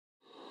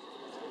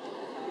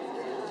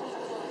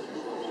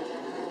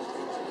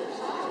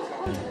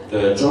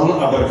the John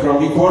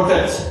Abercrombie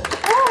Quartet.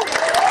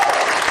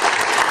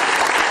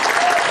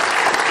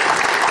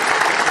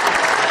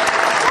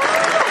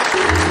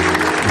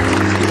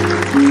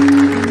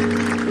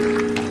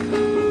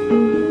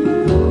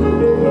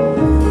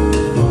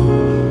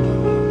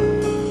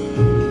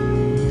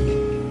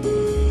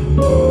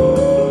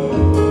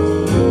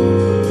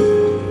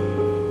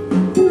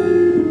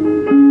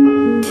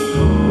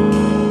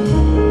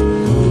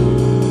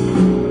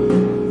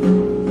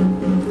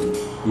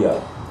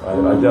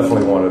 I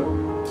definitely want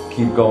to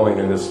keep going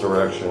in this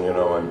direction, you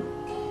know, and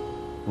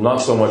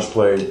not so much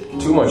play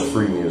too much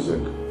free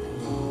music.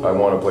 I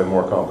want to play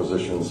more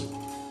compositions.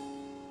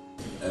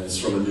 And it's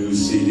from a new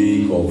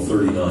CD called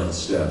 39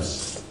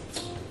 Steps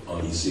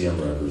on ECM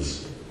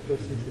Records.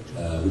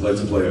 We'd like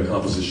to play a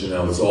composition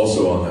now. It's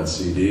also on that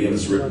CD, and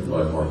it's written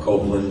by Mark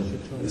Copeland.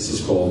 This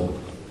is called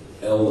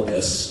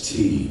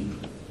LST,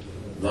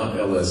 not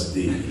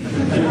LSD.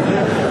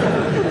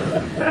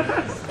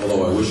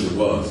 Although I wish it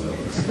was LSD.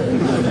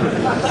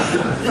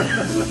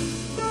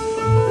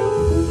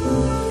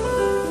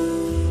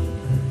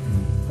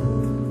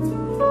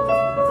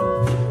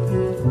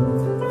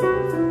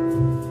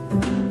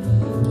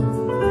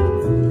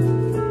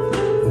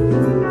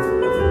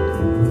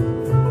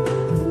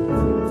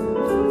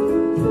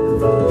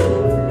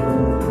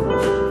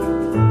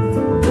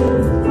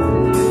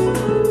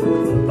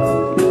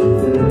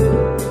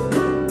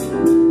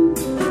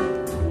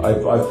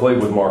 I've played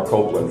with Mark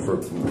Copeland for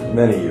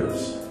many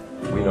years.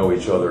 We know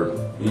each other.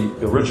 He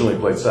originally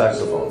played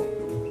saxophone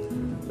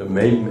in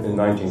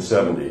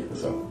 1970,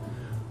 so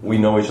we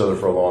know each other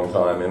for a long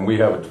time, and we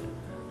have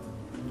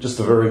just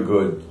a very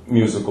good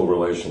musical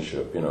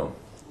relationship, you know.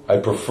 I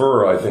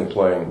prefer, I think,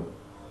 playing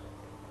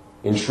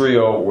in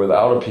trio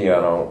without a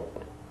piano,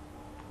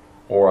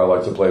 or I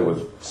like to play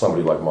with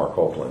somebody like Mark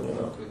Copeland, you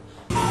know.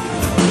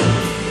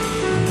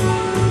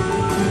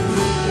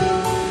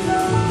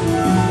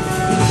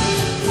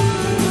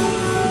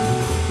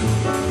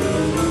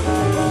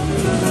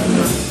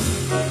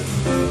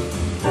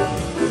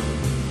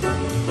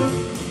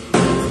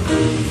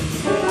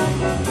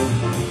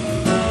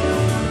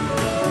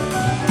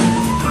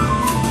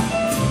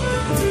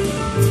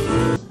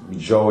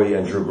 Joey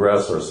and Drew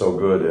Gress are so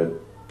good at,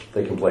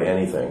 they can play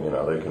anything, you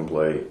know, they can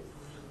play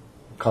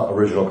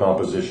original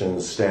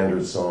compositions,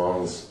 standard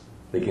songs,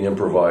 they can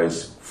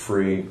improvise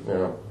free, you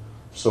know,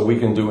 so we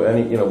can do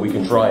any, you know, we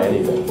can try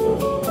anything, you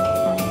know.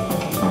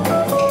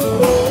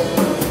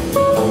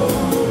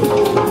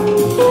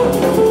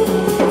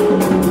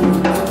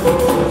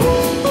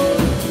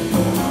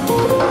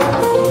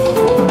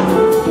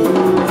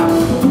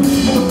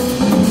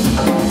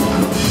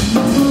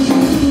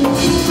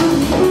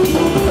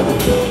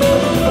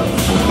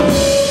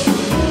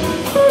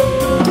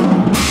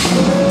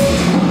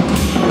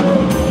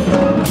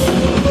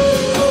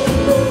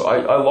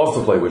 I love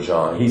to play with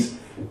John. He's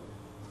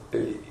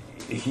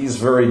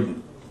very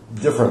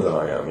different than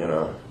I am, you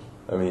know.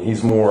 I mean,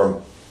 he's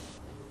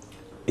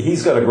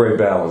got a great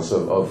balance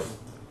of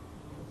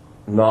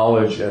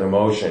knowledge and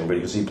emotion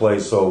because he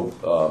plays so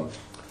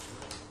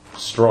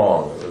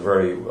strong,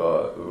 very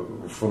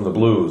from the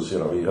blues, you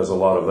know. He has a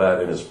lot of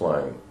that in his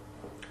playing.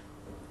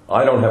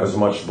 I don't have as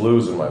much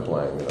blues in my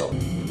playing, you know.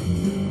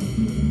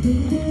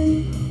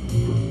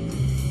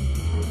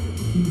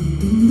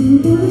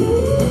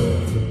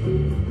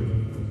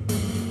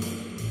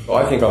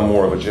 I think I'm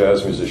more of a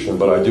jazz musician,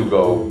 but I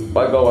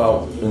go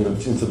out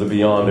into the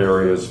beyond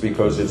areas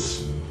because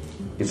it's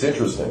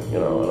interesting, you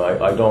know, and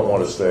I don't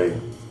want to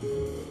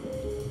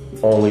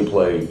only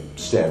play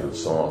standard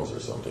songs or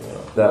something, you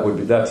know.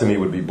 That to me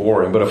would be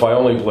boring, but if I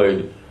only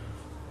played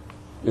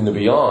in the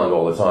beyond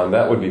all the time,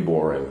 that would be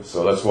boring.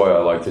 So that's why I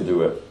like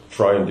to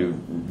try and do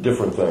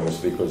different things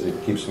because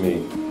it keeps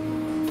me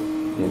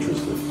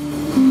interested.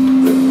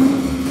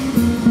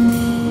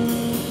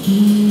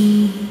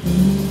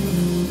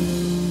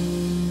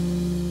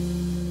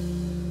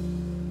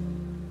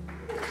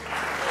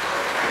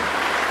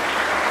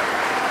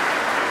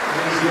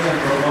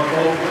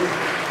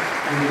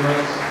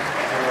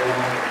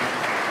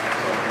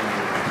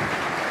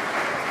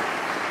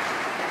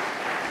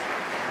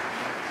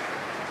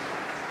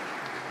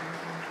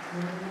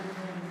 Thank you.